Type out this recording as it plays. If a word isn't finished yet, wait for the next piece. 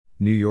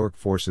New York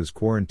forces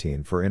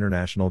quarantine for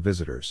international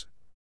visitors.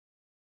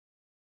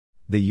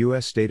 The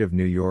U.S. state of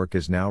New York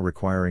is now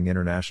requiring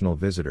international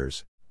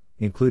visitors,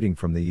 including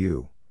from the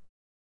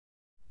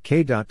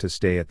UK, to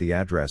stay at the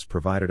address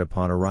provided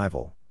upon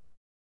arrival.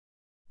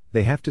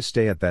 They have to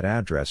stay at that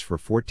address for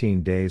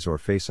 14 days or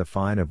face a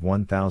fine of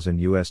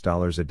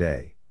 $1,000 a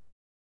day.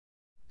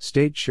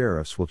 State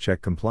sheriffs will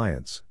check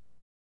compliance.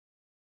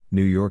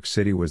 New York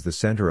City was the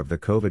center of the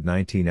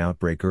COVID-19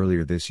 outbreak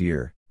earlier this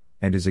year,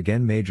 and is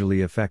again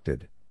majorly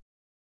affected.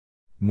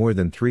 More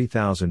than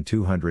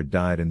 3,200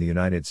 died in the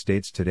United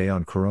States today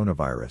on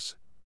coronavirus.